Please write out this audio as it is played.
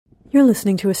You're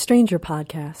listening to a Stranger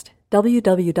podcast.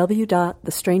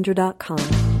 www.thestranger.com.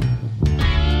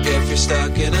 If you're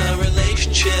stuck in a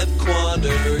relationship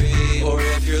quandary, or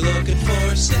if you're looking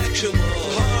for sexual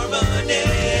harmony,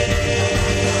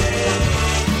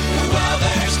 well,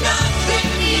 there's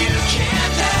nothing you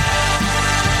can't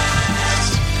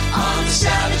ask on the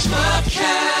Savage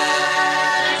Lovecast.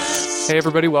 Hey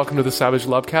everybody, welcome to the Savage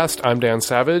Lovecast. I'm Dan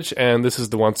Savage, and this is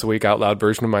the once-a-week out-loud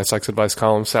version of my sex advice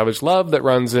column, Savage Love, that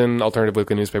runs in alternative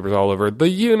weekly newspapers all over the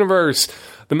universe.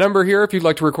 The number here, if you'd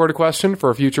like to record a question for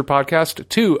a future podcast,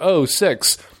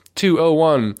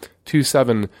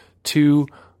 206-201-2720.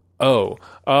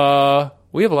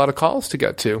 We have a lot of calls to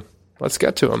get to. Let's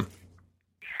get to them.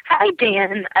 Hi,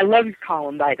 Dan. I love your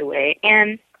column, by the way,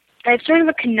 and I have sort of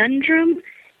a conundrum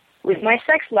with my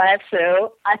sex life,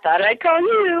 so I thought I'd call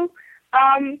you.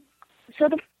 So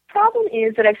the problem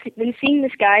is that I've been seeing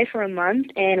this guy for a month,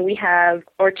 and we have,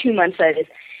 or 2 months that is,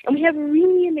 and we have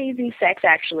really amazing sex,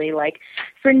 actually, like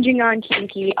fringing on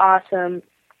kinky, awesome,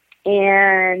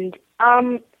 and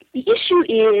the issue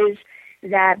is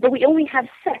that, but we only have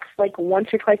sex like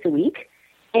once or twice a week,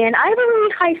 and I have a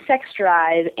really high sex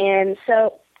drive, and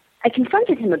so I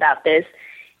confronted him about this,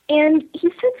 and he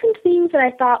said some things that I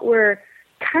thought were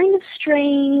kind of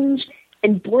strange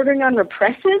and bordering on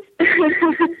repressive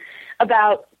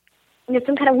about,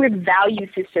 some kind of weird value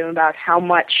system about how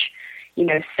much,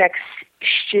 sex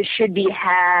should be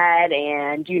had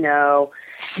and,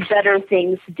 better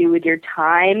things to do with your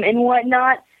time and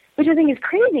whatnot, which I think is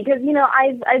crazy because,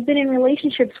 I've been in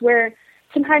relationships where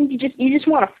sometimes you just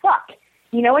want to fuck,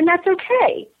 and that's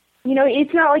okay.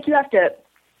 It's not like you have to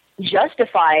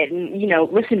justify it and,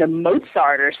 listen to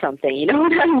Mozart or something, you know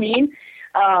what I mean?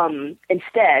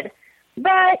 Instead.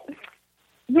 But,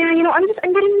 yeah, I'm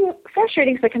getting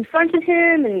frustrated because I confronted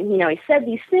him and, he said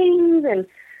these things and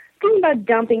thinking about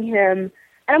dumping him.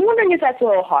 And I'm wondering if that's a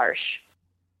little harsh.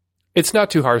 It's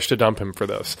not too harsh to dump him for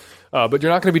this. But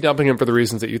you're not going to be dumping him for the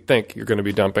reasons that you think you're going to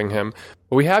be dumping him.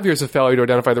 What we have here is a failure to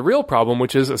identify the real problem,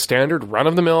 which is a standard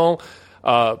run-of-the-mill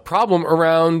problem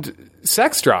around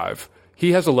sex drive.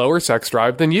 He has a lower sex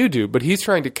drive than you do, but he's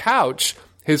trying to couch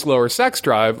his lower sex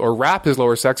drive or wrap his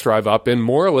lower sex drive up in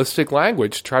moralistic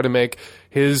language to try to make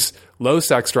his low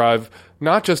sex drive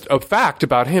not just a fact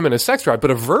about him and his sex drive, but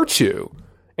a virtue.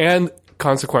 And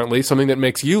consequently, something that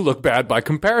makes you look bad by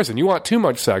comparison. You want too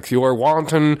much sex. You are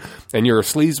wanton, and you're a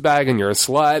sleazebag, and you're a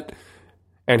slut.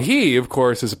 And he, of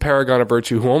course, is a paragon of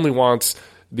virtue who only wants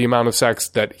the amount of sex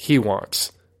that he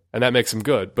wants. And that makes him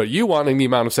good. But you wanting the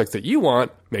amount of sex that you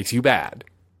want makes you bad.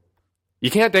 You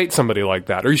can't date somebody like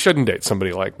that, or you shouldn't date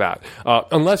somebody like that,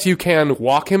 unless you can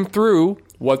walk him through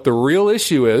what the real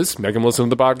issue is, make him listen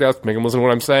to the podcast, make him listen to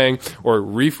what I'm saying, or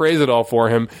rephrase it all for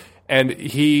him, and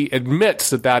he admits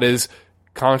that that is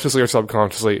consciously or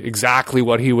subconsciously exactly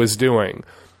what he was doing,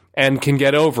 and can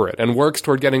get over it, and works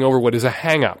toward getting over what is a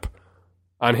hang-up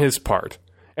on his part,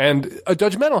 and a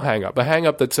judgmental hang-up, a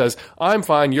hang-up that says, I'm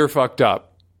fine, you're fucked up.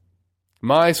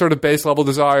 My sort of base level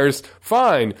desires,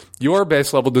 fine. Your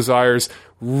base level desires,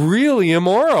 really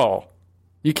immoral.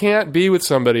 You can't be with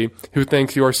somebody who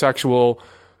thinks your sexual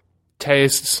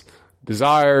tastes,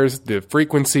 desires, the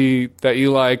frequency that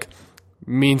you like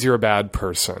means you're a bad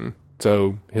person.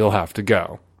 So he'll have to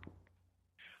go.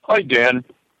 Hi, Dan.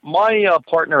 My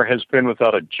partner has been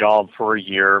without a job for a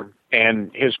year,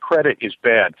 and his credit is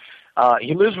bad.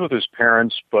 He lives with his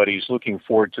parents, but he's looking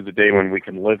forward to the day when we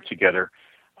can live together.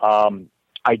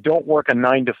 I don't work a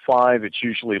 9 to 5. It's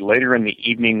usually later in the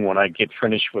evening when I get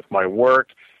finished with my work.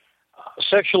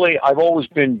 Sexually, I've always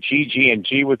been GG and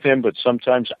G with him, but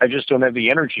sometimes I just don't have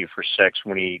the energy for sex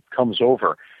when he comes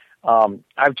over.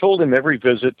 I've told him every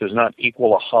visit does not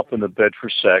equal a hop in the bed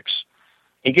for sex.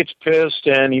 He gets pissed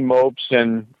and he mopes,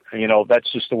 and,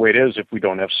 that's just the way it is if we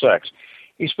don't have sex.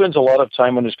 He spends a lot of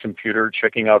time on his computer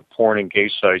checking out porn and gay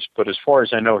sites, but as far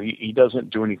as I know, he doesn't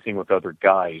do anything with other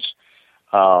guys.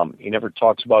 He never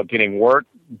talks about getting work,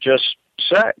 just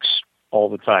sex all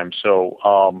the time. So,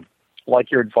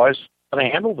 like your advice, how to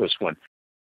handle this one?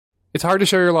 It's hard to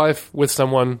share your life with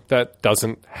someone that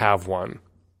doesn't have one.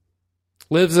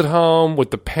 Lives at home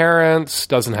with the parents,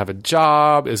 doesn't have a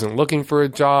job, isn't looking for a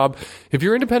job. If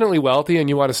you're independently wealthy and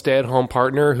you want a stay-at-home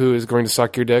partner who is going to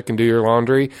suck your dick and do your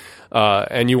laundry,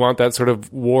 and you want that sort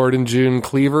of Ward and June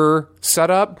Cleaver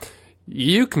setup,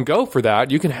 you can go for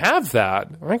that. You can have that.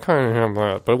 I kind of have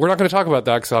that. But we're not going to talk about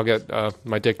that because I'll get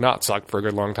my dick not sucked for a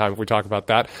good long time if we talk about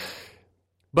that.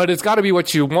 But it's got to be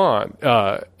what you want.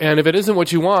 And if it isn't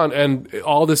what you want, and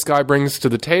all this guy brings to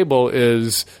the table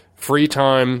is free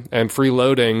time and free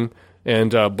loading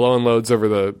and blowing loads over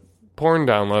the porn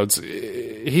downloads.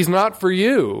 He's not for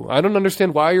you. I don't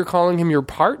understand why you're calling him your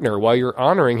partner, why you're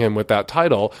honoring him with that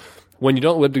title when you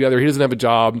don't live together, he doesn't have a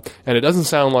job, and it doesn't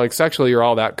sound like sexually you're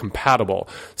all that compatible.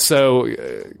 So,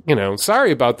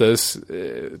 sorry about this.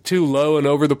 Too low and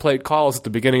over-the-plate calls at the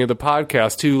beginning of the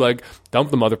podcast, too, dump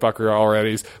the motherfucker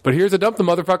already. But here's a dump the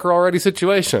motherfucker already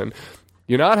situation.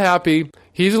 You're not happy.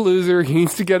 He's a loser. He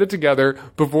needs to get it together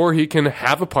before he can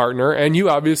have a partner, and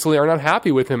you obviously are not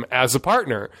happy with him as a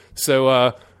partner.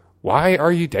 So, why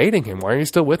are you dating him? Why are you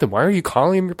still with him? Why are you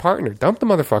calling him your partner? Dump the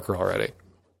motherfucker already.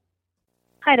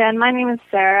 Hi, Dan. My name is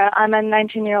Sarah. I'm a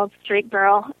 19-year-old straight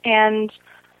girl, and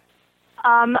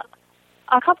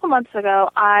a couple months ago,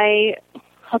 I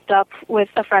hooked up with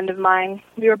a friend of mine.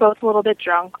 We were both a little bit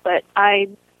drunk, but I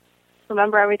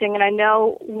remember everything, and I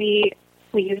know we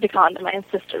used a condom. I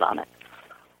insisted on it.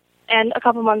 And a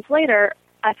couple months later,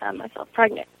 I found myself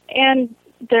pregnant, and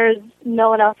there's no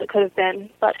one else it could have been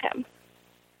but him.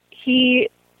 He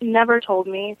never told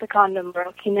me the condom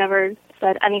broke. He never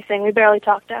said anything. We barely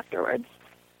talked afterwards.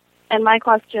 And my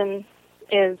question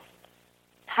is,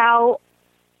 how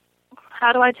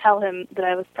do I tell him that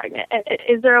I was pregnant?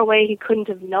 Is there a way he couldn't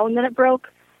have known that it broke?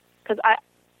 Because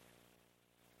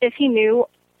if he knew,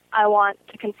 I want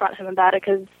to confront him about it,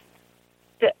 because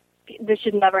this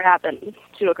should never happen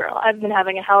to a girl. I've been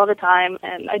having a hell of a time,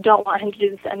 and I don't want him to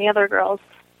do this to any other girls.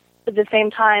 At the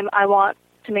same time, I want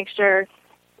to make sure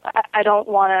I don't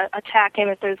want to attack him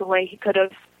if there's a way he could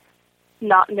have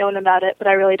not known about it, but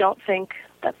I really don't think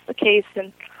that's the case,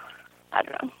 and I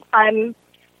don't know.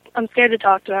 I'm scared to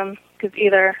talk to him, because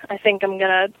either I think I'm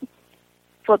going to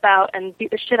flip out and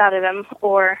beat the shit out of him,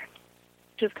 or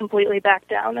just completely back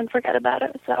down and forget about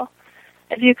it. So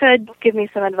if you could give me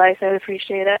some advice, I would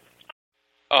appreciate it.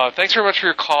 Thanks very much for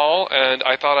your call, and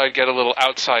I thought I'd get a little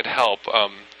outside help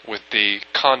with the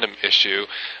condom issue.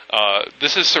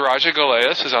 This is Saraja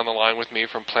Galeas, who's on the line with me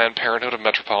from Planned Parenthood of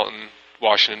Metropolitan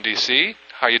Washington, D.C.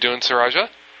 How you doing, Saraja?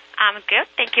 I'm good.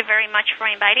 Thank you very much for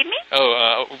inviting me.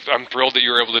 I'm thrilled that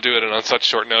you were able to do it and on such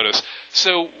short notice.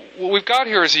 So what we've got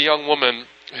here is a young woman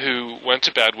who went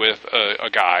to bed with a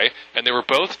guy, and they were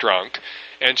both drunk,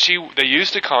 and they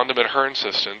used a condom at her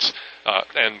insistence,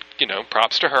 and,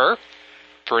 props to her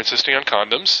for insisting on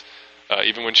condoms,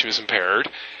 even when she was impaired,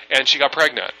 and she got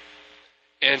pregnant.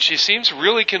 And she seems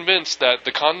really convinced that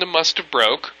the condom must have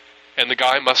broke, and the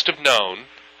guy must have known,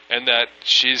 and that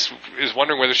is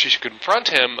wondering whether she should confront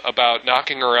him about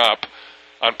knocking her up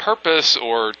on purpose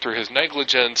or through his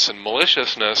negligence and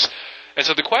maliciousness. And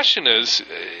so the question is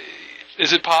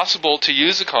it possible to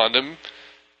use a condom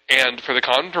and for the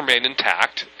condom to remain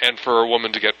intact and for a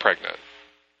woman to get pregnant?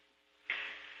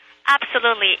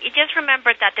 Absolutely. You just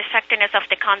remember that the effectiveness of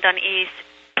the condom is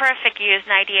perfect use,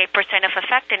 98% of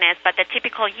effectiveness, but the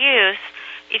typical use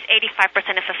is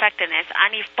 85% of effectiveness.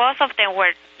 And if both of them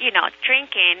were,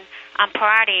 drinking and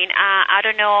partying, I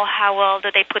don't know how well do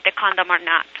they put the condom or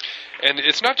not. And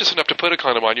it's not just enough to put a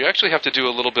condom on. You actually have to do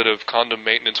a little bit of condom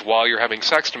maintenance while you're having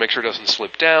sex to make sure it doesn't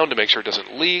slip down, to make sure it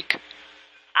doesn't leak.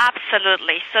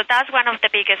 Absolutely. So that's one of the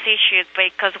biggest issues,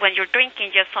 because when you're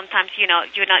drinking, just sometimes, you're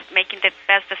not making the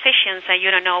best decisions, and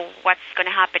you don't know what's going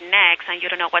to happen next, and you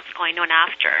don't know what's going on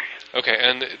after. Okay,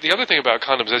 and the other thing about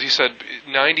condoms, as you said,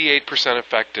 98%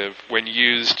 effective when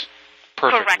used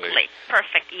perfectly. Correctly.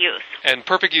 Perfect use. And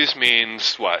perfect use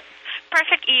means what?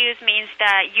 Perfect use means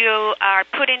that you are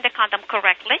putting the condom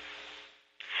correctly,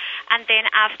 and then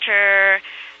after...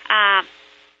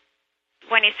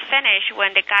 when it's finished,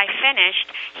 when the guy finished,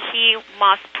 he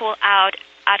must pull out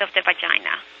of the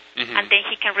vagina. Mm-hmm. And then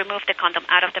he can remove the condom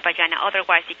out of the vagina.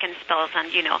 Otherwise, he can spill, and,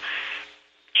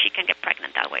 she can get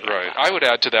pregnant that way. Right. I would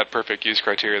add to that perfect use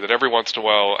criteria that every once in a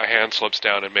while a hand slips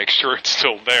down and makes sure it's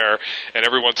still there, and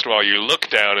every once in a while you look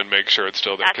down and make sure it's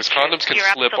still there. Because condoms can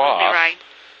slip off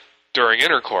during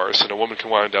intercourse, and a woman can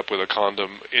wind up with a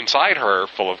condom inside her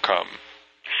full of cum.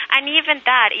 And even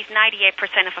that is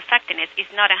 98% of effectiveness.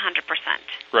 It's not 100%.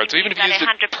 Right, so even if you used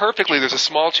it perfectly, there's a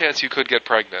small chance you could get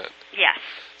pregnant. Yes.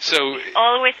 So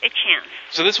always a chance.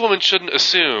 So this woman shouldn't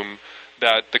assume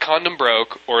that the condom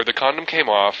broke or the condom came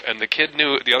off and the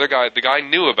guy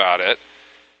knew about it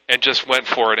and just went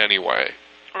for it anyway.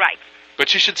 Right. But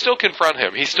she should still confront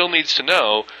him. He still needs to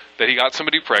know that he got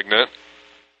somebody pregnant.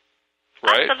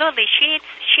 Right? Absolutely. She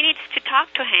needs to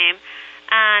talk to him.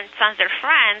 And since they're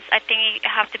friends, I think it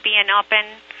have to be an open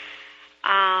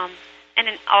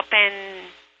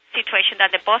situation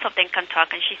that the both of them can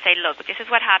talk. And she say, "Look, this is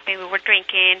what happened. We were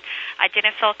drinking. I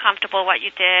didn't feel comfortable what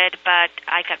you did, but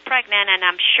I got pregnant, and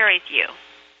I'm sure it's you."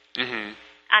 Mm-hmm.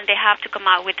 and they have to come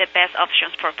out with the best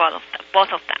options for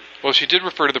both of them. Well, she did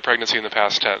refer to the pregnancy in the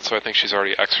past tense, so I think she's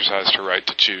already exercised her right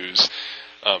to choose.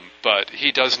 But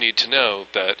he does need to know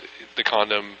that the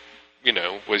condom,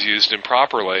 was used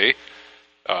improperly,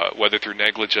 whether through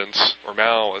negligence or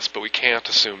malice, but we can't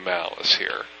assume malice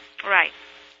here. Right.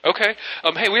 Okay.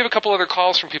 Hey, we have a couple other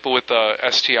calls from people with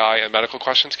STI and medical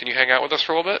questions. Can you hang out with us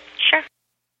for a little bit? Sure.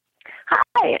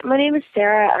 Hi, my name is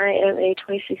Sarah. I am a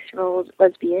 26-year-old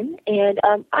lesbian, and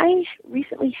I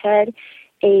recently had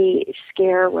a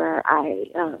scare where I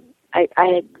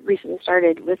had recently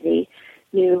started with a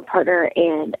new partner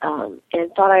and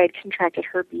thought I had contracted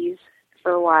herpes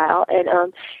for a while, and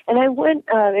I went.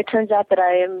 It turns out that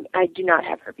I do not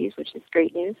have herpes, which is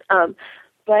great news.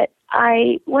 But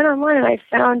I went online and I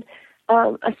found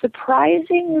a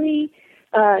surprisingly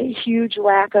huge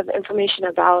lack of information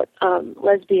about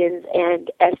lesbians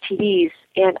and STDs,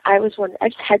 and I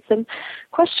just had some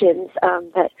questions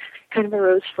that kind of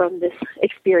arose from this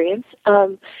experience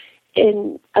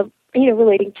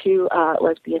relating to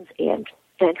lesbians and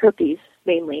herpes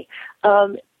mainly.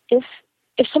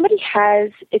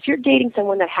 If you're dating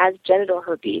someone that has genital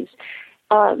herpes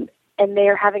and they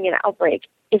are having an outbreak,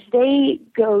 if they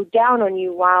go down on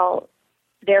you while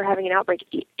they're having an outbreak,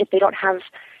 if they don't have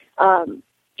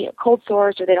cold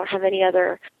sores or they don't have any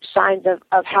other signs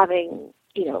of having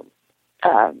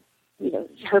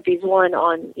herpes 1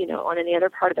 on any other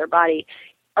part of their body,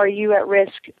 are you at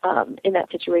risk in that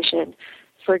situation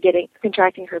for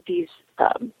contracting herpes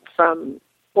from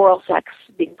oral sex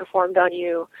being performed on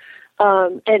you?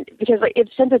 And because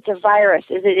since it's a virus,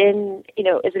 is it in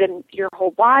your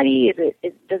whole body?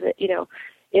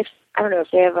 If I don't know,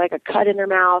 if they have like a cut in their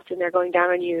mouth and they're going down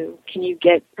on you, can you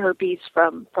get herpes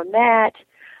from that?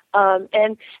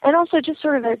 And also just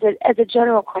sort of as a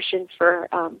general question for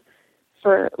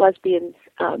lesbians,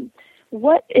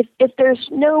 what if there's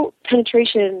no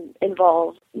penetration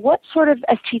involved, what sort of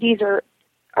STDs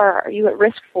are you at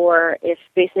risk for if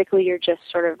basically you're just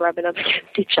sort of rubbing up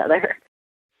against each other?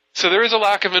 So there is a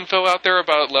lack of info out there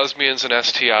about lesbians and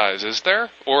STIs, is there?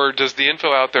 Or does the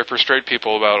info out there for straight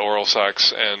people about oral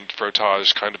sex and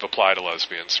frottage kind of apply to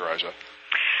lesbians, Saraja?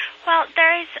 Well,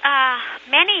 there is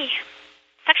many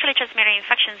sexually transmitted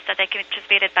infections that they can be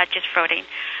transmitted by just frothing.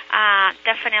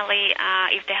 Definitely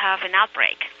if they have an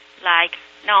outbreak, like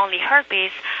not only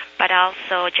herpes, but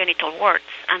also genital warts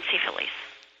and syphilis.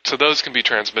 So those can be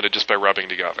transmitted just by rubbing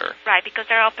together. Right, because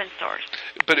they're open source.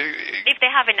 But if they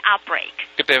have an outbreak.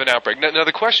 If they have an outbreak. Now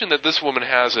the question that this woman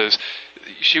has is,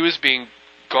 she was being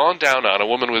gone down on, a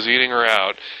woman was eating her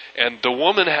out, and the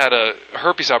woman had a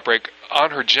herpes outbreak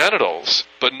on her genitals,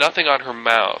 but nothing on her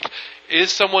mouth.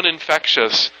 Is someone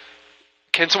infectious?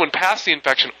 Can someone pass the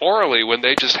infection orally when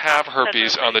they just have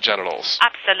herpes on the genitals?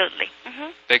 Absolutely.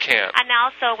 Mm-hmm. They can. And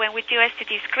also when we do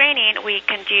STD screening, we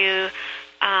can do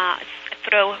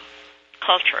throat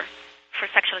culture for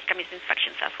sexually transmitted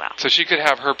infections as well. So she could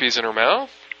have herpes in her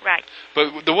mouth? Right.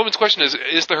 But the woman's question is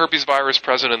the herpes virus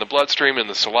present in the bloodstream, in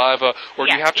the saliva, or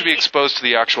do you have to be exposed to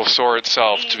the actual sore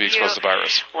itself to be exposed to the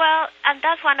virus? Well, and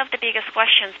that's one of the biggest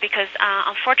questions because,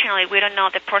 unfortunately, we don't know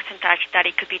the percentage that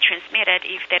it could be transmitted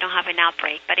if they don't have an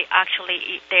outbreak, but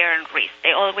they're in risk.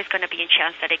 They're always going to be in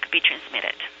chance that it could be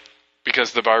transmitted.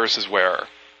 Because the virus is where?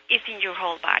 It's in your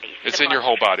whole body. It's in your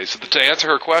whole body. So to answer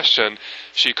her question,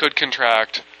 she could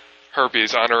contract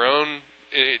herpes on her own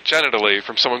genitally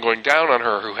from someone going down on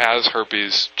her who has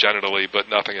herpes genitally but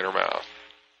nothing in her mouth.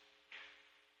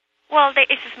 Well,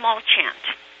 it's a small chance.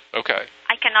 Okay.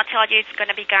 I cannot tell you it's going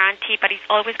to be guaranteed, but it's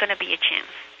always going to be a chance.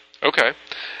 Okay.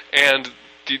 And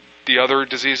the other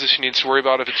diseases she needs to worry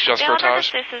about if it's just frottage? The other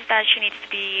diseases that she needs to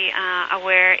be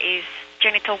aware is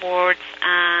genital warts,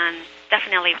 and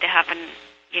definitely if they have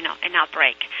an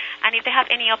outbreak. And if they have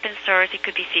any open sores, it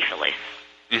could be syphilis.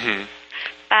 Mm-hmm.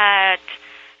 But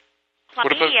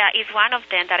chlamydia is one of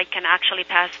them that it can actually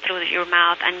pass through your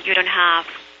mouth and you don't have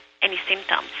any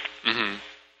symptoms. Mm-hmm.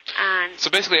 And so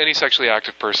basically any sexually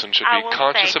active person should be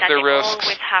conscious of their risks. They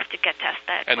always have to get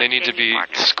tested. And they need to be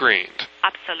screened.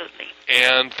 Absolutely.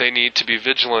 And they need to be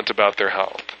vigilant about their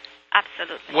health.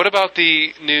 Absolutely. What about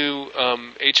the new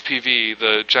HPV,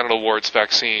 the genital warts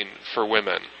vaccine for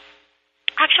women?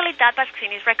 Actually, that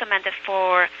vaccine is recommended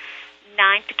for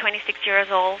 9 to 26 years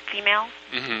old females.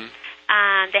 Mm-hmm.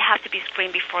 And they have to be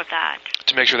screened before that.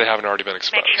 To make sure they haven't already been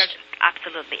exposed.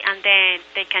 Absolutely. And then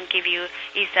they can give you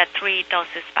a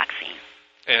 3-doses vaccine.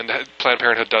 And Planned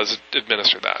Parenthood does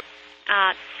administer that?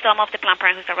 Some of the Planned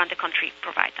Parenthoods around the country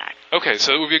provide that. Okay,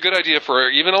 so it would be a good idea for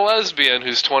even a lesbian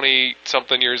who's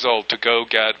 20-something years old to go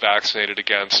get vaccinated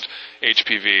against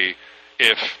HPV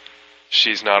if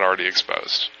she's not already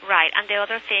exposed. Right, and the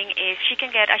other thing is she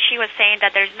can get, as she was saying,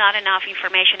 that there's not enough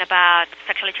information about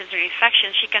sexually transmitted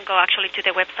infections. She can go actually to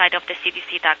the website of the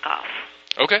cdc.gov.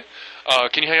 Okay.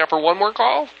 Can you hang out for one more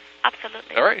call?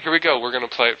 Absolutely. All right, here we go. We're going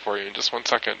to play it for you in just 1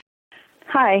 second.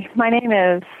 Hi, my name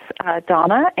is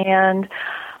Donna, and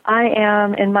I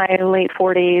am in my late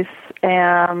 40s.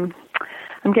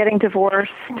 I'm getting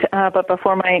divorced, but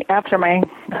after my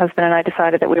husband and I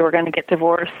decided that we were going to get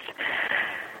divorced,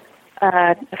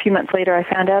 a few months later I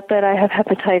found out that I have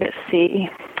hepatitis C.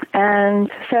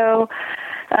 And so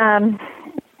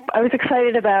I was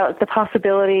excited about the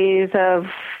possibilities of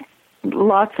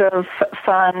lots of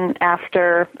fun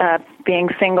after being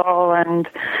single, and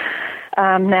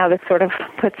now this sort of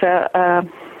puts a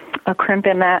crimp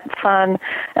in that fun.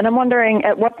 And I'm wondering,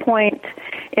 at what point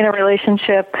in a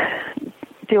relationship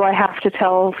do I have to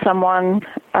tell someone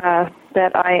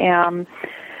that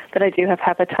I do have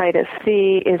hepatitis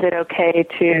C? Is it okay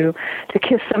to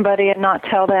kiss somebody and not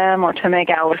tell them, or to make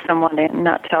out with someone and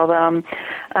not tell them?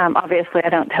 Obviously, I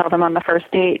don't tell them on the first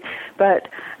date, but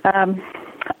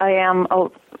I am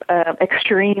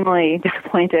extremely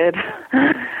disappointed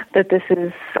that this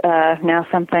is now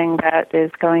something that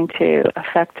is going to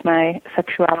affect my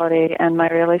sexuality and my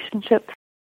relationships.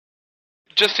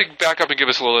 Just to back up and give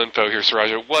us a little info here,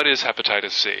 Saraja, what is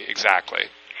hepatitis C exactly?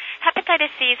 Hepatitis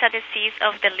C is a disease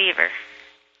of the liver.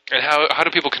 And how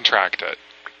do people contract it?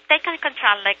 They can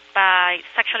contract by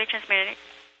sexually transmitted.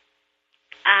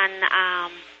 And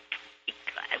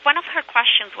one of her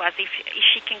questions was if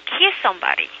she can kiss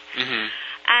somebody. Mm-hmm.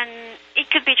 And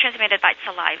it could be transmitted by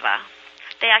saliva.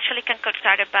 They actually can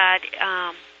contract it by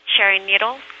sharing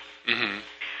needles. Mm-hmm.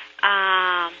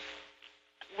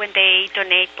 When they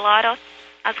donate blood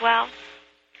as well.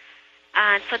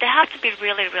 And so they have to be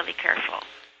really, really careful.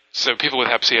 So people with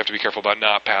hep C have to be careful about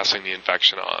not passing the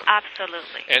infection on.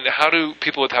 Absolutely. And how do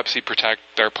people with hep C protect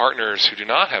their partners who do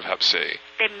not have hep C?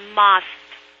 They must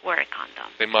wear a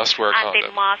condom. They must wear a condom. And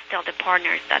they must tell the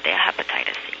partners that they have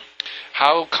hepatitis C.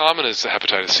 How common is the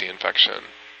hepatitis C infection?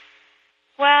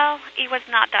 Well, it was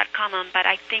not that common, but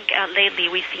I think lately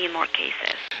we've seen more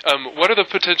cases. What are the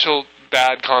potential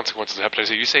bad consequences of hepatitis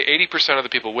C? You say 80% of the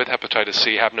people with hepatitis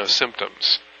C have no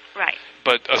symptoms. Right.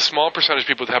 But a small percentage of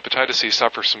people with hepatitis C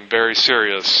suffer some very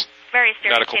serious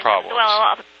medical symptoms. problems.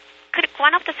 Well,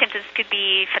 one of the symptoms could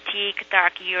be fatigue,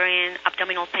 dark urine,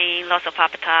 abdominal pain, loss of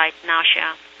appetite,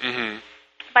 nausea. Mm-hmm.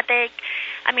 But the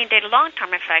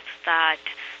long-term effects that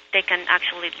they can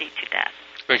actually lead to death.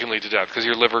 They can lead to death because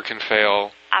your liver can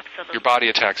fail. Absolutely. Your body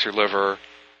attacks your liver.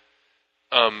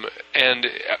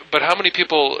 But how many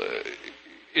people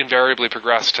invariably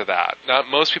progress to that? Not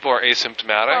most people are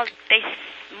asymptomatic. Well, they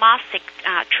must seek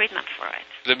treatment for it.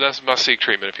 They must seek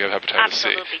treatment if you have hepatitis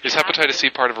Absolutely. C. Is hepatitis C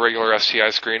part of a regular STI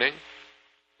screening?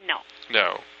 No.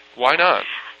 No. Why not?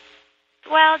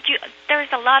 Well, there's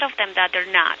a lot of them that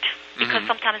they're not, because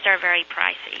sometimes they're very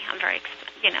pricey and very,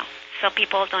 so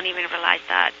people don't even realize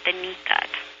that they need that.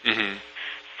 Mm-hmm.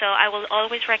 So I will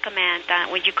always recommend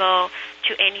that when you go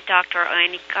to any doctor or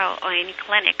any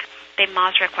clinic, they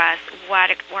must request,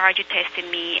 why are you testing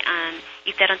me? And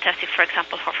if they don't test it, for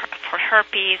example, for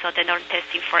herpes, or they don't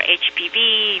test it for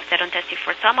HPV, if they don't test it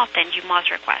for some of them, you must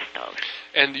request those.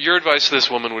 And your advice to this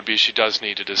woman would be she does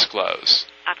need to disclose.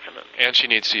 Absolutely. And she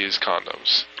needs to use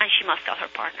condoms. And she must tell her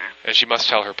partner. And she must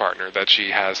tell her partner that she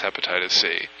has hepatitis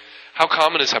C. How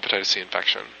common is hepatitis C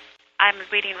infection? I'm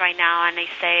reading right now, and it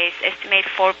says estimate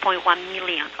 4.1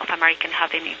 million of Americans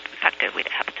have been infected with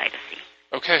hepatitis C.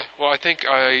 Okay. Well, I think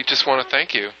I just want to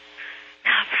thank you.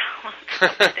 No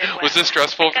problem. Was this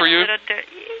stressful for you?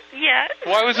 Yeah.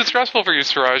 Why was it stressful for you,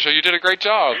 Saraja? You did a great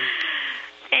job.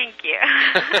 Thank you.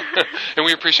 And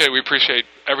we appreciate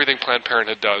everything Planned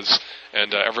Parenthood does,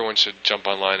 and everyone should jump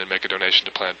online and make a donation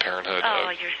to Planned Parenthood,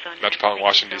 you're so nice. Metropolitan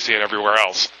Washington, D.C., and everywhere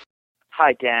else.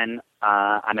 Hi, Dan.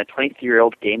 I'm a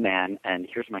 23-year-old gay man, and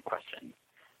here's my question.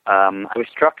 I was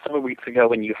struck several weeks ago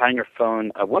when you had on your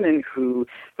phone a woman who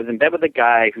was in bed with a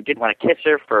guy who didn't want to kiss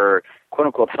her for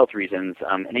quote-unquote health reasons,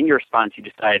 and in your response you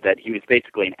decided that he was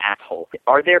basically an asshole.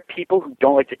 Are there people who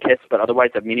don't like to kiss but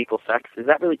otherwise have meaningful sex? Is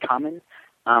that really common?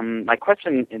 My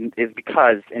question is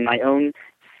because in my own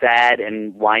sad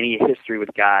and whiny history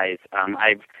with guys,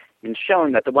 I've been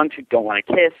shown that the ones who don't want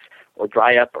to kiss or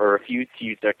dry up or refuse to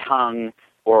use their tongue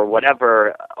or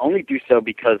whatever only do so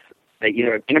because they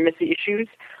either have intimacy issues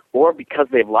or because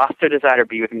they've lost their desire to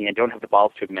be with me and don't have the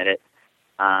balls to admit it,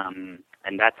 and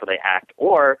that's how they act,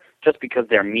 or just because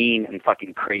they're mean and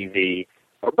fucking crazy,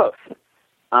 or both.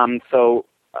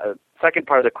 Second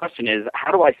part of the question is,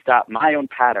 how do I stop my own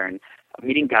pattern of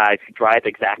meeting guys who drive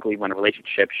exactly when a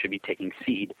relationship should be taking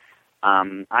seed?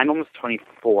 I'm almost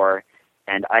 24,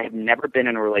 and I have never been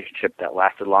in a relationship that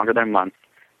lasted longer than a month.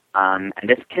 And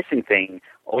this kissing thing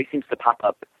always seems to pop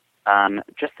up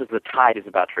just as the tide is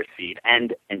about to recede,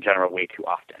 and in general way too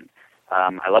often.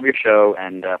 I love your show,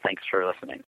 and thanks for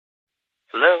listening.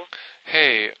 Hello?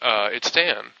 Hey, it's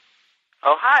Dan.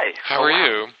 Oh, hi. How are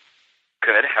you?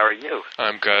 Good. How are you?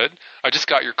 I'm good. I just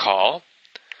got your call.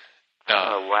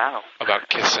 Oh, wow. About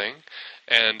kissing.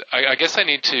 And I guess I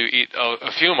need to eat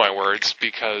a few of my words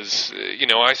because,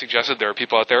 I suggested there are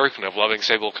people out there who can have loving,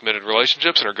 stable, committed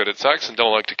relationships and are good at sex and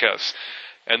don't like to kiss.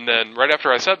 And then right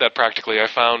after I said that, practically, I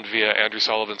found via Andrew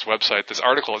Sullivan's website this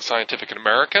article in Scientific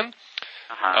American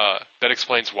that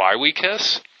explains why we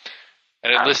kiss.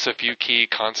 And it lists a few key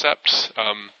concepts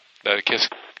that a kiss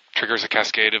triggers a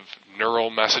cascade of neural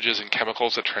messages and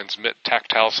chemicals that transmit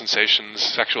tactile sensations,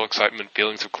 sexual excitement,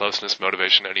 feelings of closeness,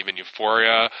 motivation, and even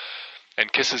euphoria.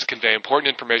 And kisses convey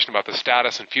important information about the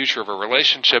status and future of a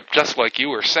relationship, just like you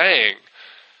were saying.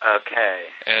 Okay.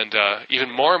 And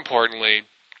even more importantly,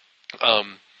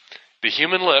 the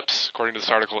human lips, according to this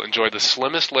article, enjoy the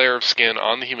slimmest layer of skin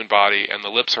on the human body, and the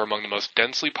lips are among the most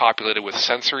densely populated with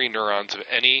sensory neurons of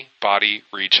any body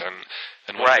region.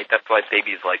 And right, that's why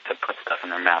babies like to put stuff in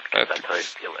their mouth, because that's how they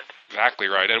feel it. Exactly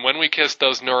right. And when we kiss,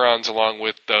 those neurons, along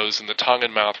with those in the tongue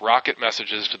and mouth, rocket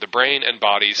messages to the brain and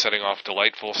body, setting off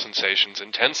delightful sensations,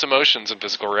 intense emotions, and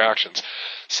physical reactions.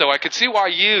 So I could see why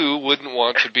you wouldn't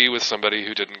want to be with somebody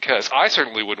who didn't kiss. I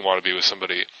certainly wouldn't want to be with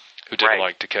somebody who didn't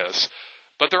like to kiss.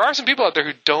 But there are some people out there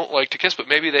who don't like to kiss, but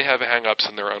maybe they have hang-ups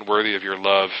and they're unworthy of your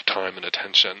love, time, and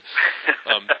attention.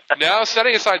 Now,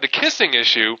 setting aside the kissing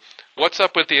issue, what's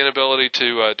up with the inability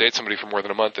to date somebody for more than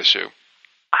a month issue?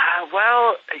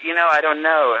 Well, I don't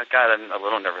know. God, I'm a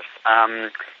little nervous.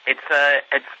 I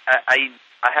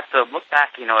have to look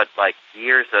back, at like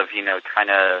years of, trying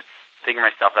to figure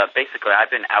myself out. Basically, I've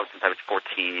been out since I was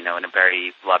 14, in a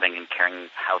very loving and caring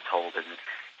household, and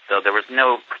so there was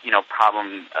no,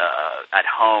 problem at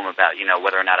home about,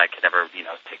 whether or not I could ever,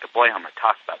 take a boy home or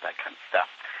talk about that kind of stuff.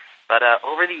 But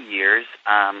over the years,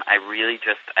 I really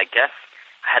just, I guess,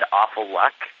 had awful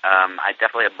luck. I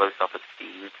definitely had low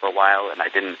self-esteem for a while, and I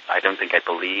don't think I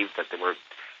believed that there were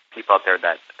people out there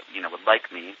that, would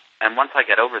like me. And once I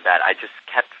got over that, I just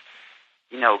kept,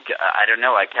 I don't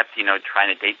know, I kept, trying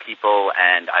to date people,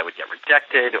 and I would get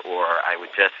rejected, or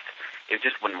it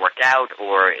just wouldn't work out,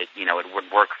 or it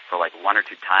would work for like one or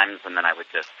two times, and then I would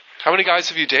just... How many guys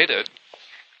have you dated?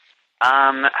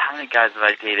 How many guys have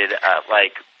I dated?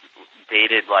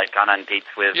 Gone on dates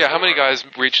with... Yeah, how many guys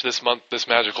reached this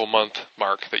magical month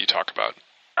mark that you talk about?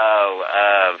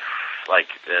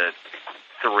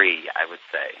 Three, I would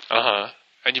say.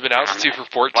 And you've been out since you were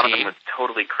 14? One of them was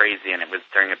totally crazy, and it was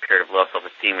during a period of low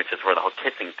self-esteem, which is where the whole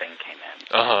kissing thing came in.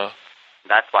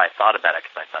 That's why I thought about it,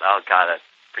 because I thought, oh, God, that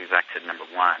brings back to number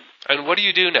one. And what do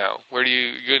you do now?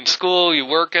 You in school? You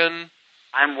working?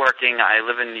 I'm working. I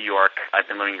live in New York. I've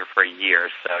been living here for a year,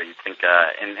 so you'd think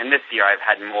in this year I've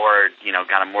had more,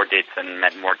 gone on more dates and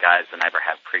met more guys than I ever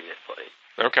have previously.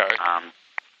 Okay.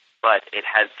 But it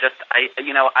has just, I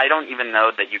don't even know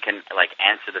that you can,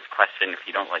 answer this question if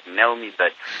you don't, know me,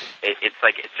 but it's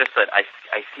just that I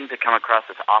seem to come across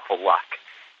as awful luck.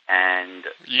 And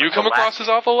you come across as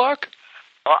awful luck?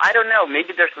 Well, I don't know.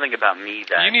 Maybe there's something about me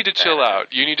that... You need to chill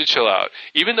out. You need to chill out.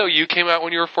 Even though you came out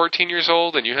when you were 14 years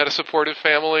old and you had a supportive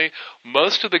family,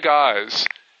 most of the guys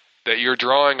that you're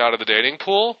drawing out of the dating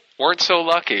pool weren't so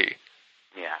lucky.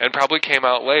 Yeah. And probably came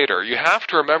out later. You have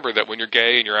to remember that when you're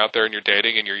gay and you're out there and you're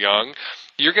dating and you're young,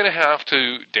 you're going to have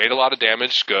to date a lot of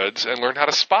damaged goods and learn how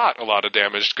to spot a lot of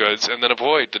damaged goods and then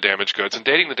avoid the damaged goods. And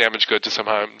dating the damaged goods is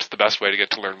sometimes the best way to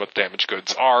get to learn what the damaged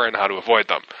goods are and how to avoid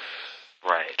them.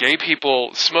 Right. Gay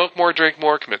people smoke more, drink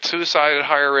more, commit suicide at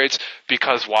higher rates.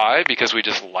 Because why? Because we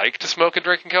just like to smoke and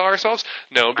drink and kill ourselves?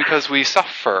 No, because we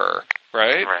suffer,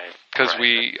 right? Right. Because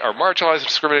we are marginalized and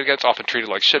discriminated against, often treated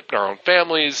like shit in our own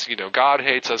families. God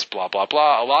hates us, blah, blah,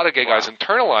 blah. A lot of gay guys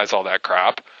internalize all that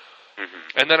crap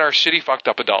and then are shitty, fucked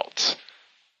up adults,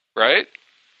 right?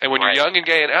 And when you're young and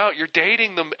gay and out, you're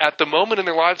dating them at the moment in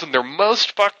their lives when they're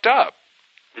most fucked up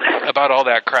about all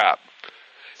that crap.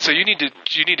 So you need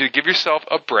to give yourself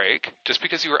a break. Just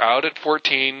because you were out at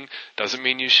 14 doesn't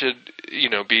mean you should,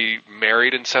 be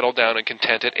married and settled down and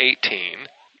content at 18.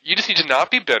 You just need to not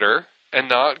be bitter and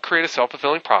not create a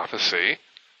self-fulfilling prophecy.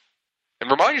 And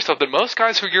remind yourself that most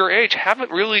guys who are your age haven't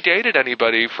really dated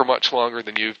anybody for much longer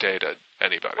than you've dated.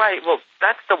 anybody. Right. Well,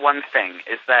 that's the one thing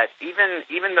is that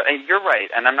even though, and you're right,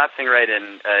 and I'm not saying right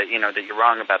in that you're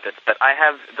wrong about this, but I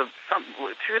have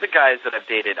two of the guys that I've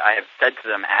dated. I have said to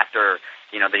them after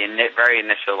the very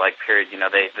initial period,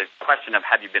 the question of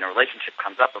have you been in a relationship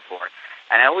comes up before,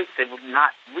 and I always say, well,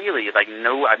 not really.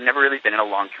 No, I've never really been in a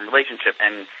long-term relationship,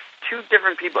 and two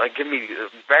different people give me a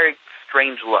very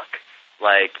strange look.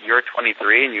 You're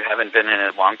 23 and you haven't been in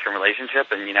a long-term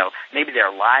relationship, and maybe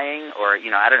they're lying, or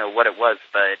I don't know what it was,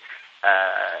 but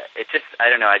it just, I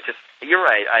don't know. You're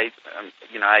right.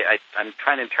 I'm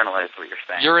trying to internalize what you're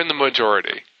saying. You're in the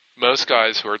majority. Most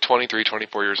guys who are 23,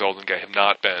 24 years old and gay have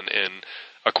not been in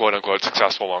a quote-unquote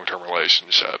successful long-term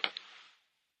relationship.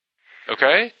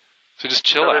 Okay? So just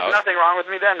chill out. There's nothing wrong with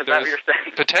me then? Is that what you're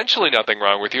saying? Potentially nothing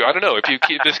wrong with you. I don't know.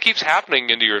 If this keeps happening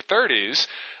into your 30s,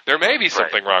 there may be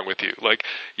something wrong with you.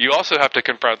 You also have to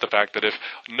confront the fact that if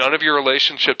none of your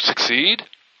relationships succeed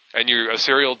and you're a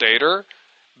serial dater,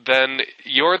 then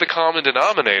you're the common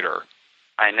denominator.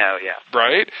 I know, yeah.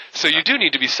 Right? So you do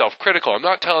need to be self-critical. I'm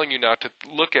not telling you not to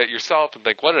look at yourself and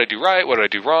think, what did I do right? What did I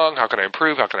do wrong? How can I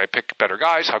improve? How can I pick better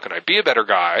guys? How can I be a better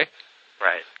guy?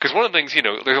 Right. Because one of the things,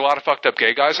 there's a lot of fucked up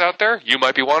gay guys out there. You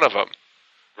might be one of them.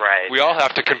 Right. We all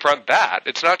have to confront that.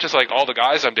 It's not just all the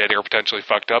guys I'm dating are potentially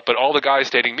fucked up, but all the guys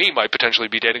dating me might potentially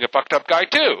be dating a fucked up guy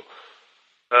too.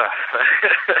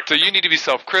 So you need to be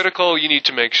self-critical. You need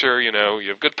to make sure, you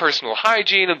have good personal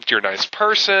hygiene and that you're a nice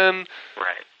person.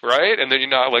 Right. Right? And then you're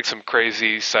not some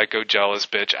crazy, psycho, jealous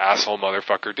bitch, asshole,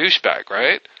 motherfucker, douchebag,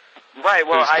 right? Right.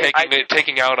 Well,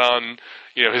 taking out on,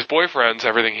 his boyfriends,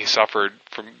 everything he suffered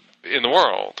from in the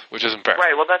world, which isn't fair.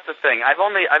 Right, well, that's the thing. I've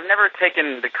never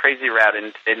taken the crazy route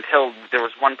until there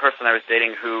was one person I was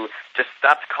dating who just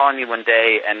stopped calling me one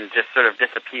day and just sort of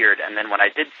disappeared. And then when I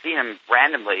did see him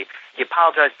randomly, he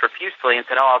apologized profusely and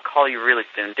said, "Oh, I'll call you really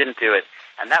soon." Didn't do it.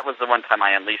 And that was the one time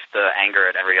I unleashed the anger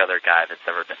at every other guy that's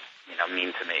ever been,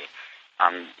 mean to me.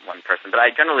 One person. But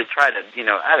I generally try to,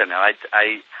 I don't know. I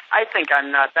think I'm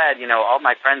not bad. All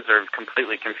my friends are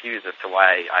completely confused as to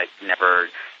why I never,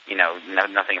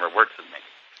 nothing ever works with me.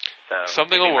 So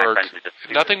something will work.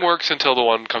 Nothing works until the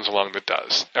one comes along that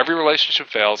does. Every relationship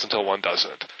fails until one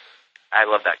doesn't. I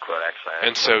love that quote, actually.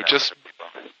 And so just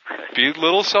be a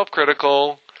little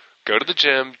self-critical. Go to the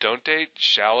gym. Don't date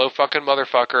shallow fucking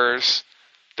motherfuckers.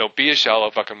 Don't be a shallow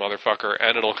fucking motherfucker,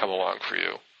 and it'll come along for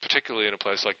you. Particularly in a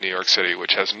place like New York City,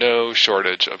 which has no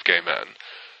shortage of gay men.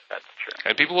 That's true.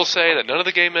 And people will say that none of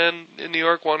the gay men in New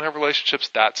York want to have relationships.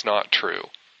 That's not true.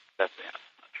 That's not true.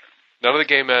 None of the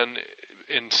gay men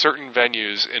in certain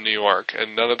venues in New York,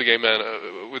 and none of the gay men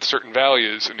with certain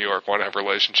values in New York want to have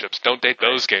relationships. Don't date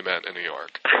those gay men in New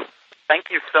York. Thank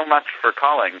you so much for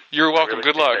calling. You're welcome.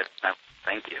 Really good luck.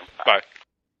 Thank you. Bye.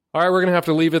 All right, we're going to have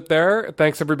to leave it there.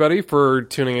 Thanks, everybody, for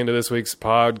tuning into this week's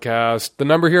podcast. The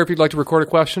number here, if you'd like to record a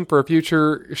question for a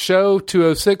future show,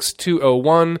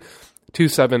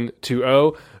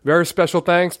 206-201-2720. Very special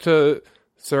thanks to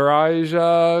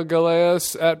Saraja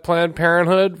Galeas at Planned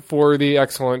Parenthood for the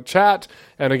excellent chat.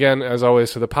 And again, as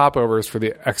always, to the Popovers for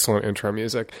the excellent intro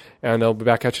music. And they'll be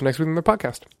back at you next week on the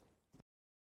podcast.